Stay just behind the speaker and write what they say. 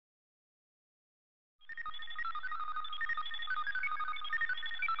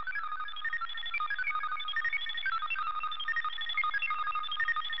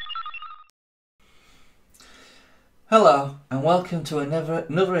Hello and welcome to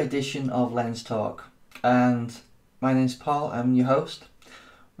another edition of Lens Talk, and my name's Paul, I'm your host.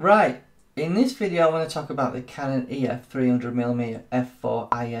 Right, in this video I want to talk about the Canon EF 300mm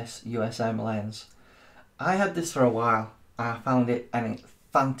f4 IS USM lens. I had this for a while and I found it a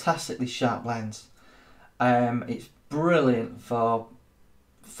fantastically sharp lens. It's brilliant for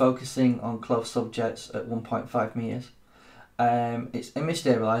focusing on close subjects at 1.5 meters. It's image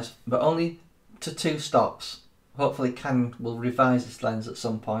stabilised, but only to 2 stops. Hopefully Canon will revise this lens at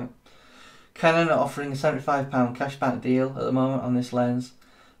some point. Canon are offering a £75 cashback deal at the moment on this lens,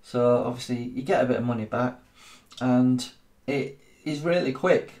 so obviously you get a bit of money back, and it is really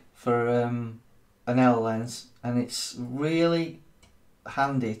quick for an L lens, and it's really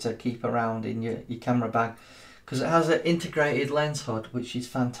handy to keep around in your camera bag because it has an integrated lens hood, which is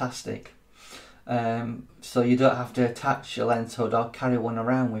fantastic. So you don't have to attach a lens hood or carry one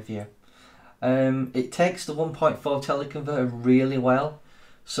around with you. It takes the 1.4 teleconverter really well,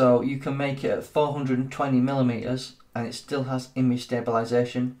 so you can make it at 420mm and it still has image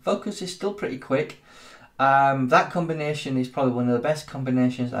stabilization. Focus is still pretty quick. That combination is probably one of the best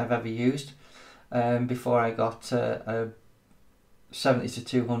combinations I've ever used before I got a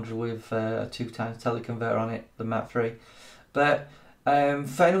 70-200 with a 2x teleconverter on it, the Mark III. But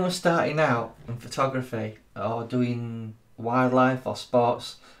for anyone starting out in photography or doing wildlife or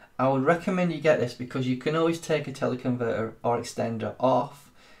sports, I would recommend you get this because you can always take a teleconverter or extender off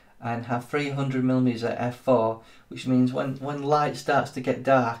and have 300mm at f4, which means when light starts to get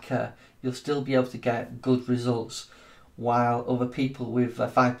darker, you'll still be able to get good results, while other people with a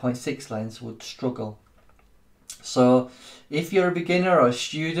 5.6 lens would struggle. So if you're a beginner or a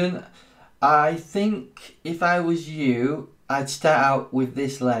student, I think if I was you, I'd start out with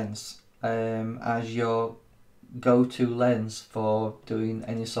this lens as your go-to lens for doing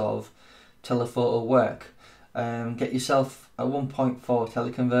any sort of telephoto work. Get yourself a 1.4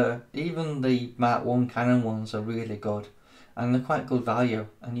 teleconverter. Even the Mark I Canon ones are really good, and they're quite good value,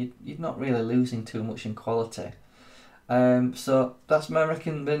 and you're not really losing too much in quality. So that's my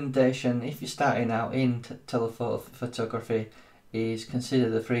recommendation if you're starting out in telephoto photography, is consider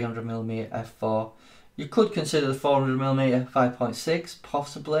the 300mm f4. You could consider the 400mm 5.6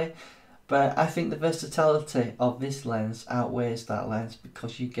 possibly, but I think the versatility of this lens outweighs that lens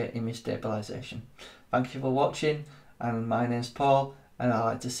because you get image stabilization. Thank you for watching, and my name's Paul, and I'd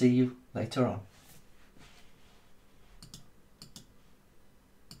like to see you later on.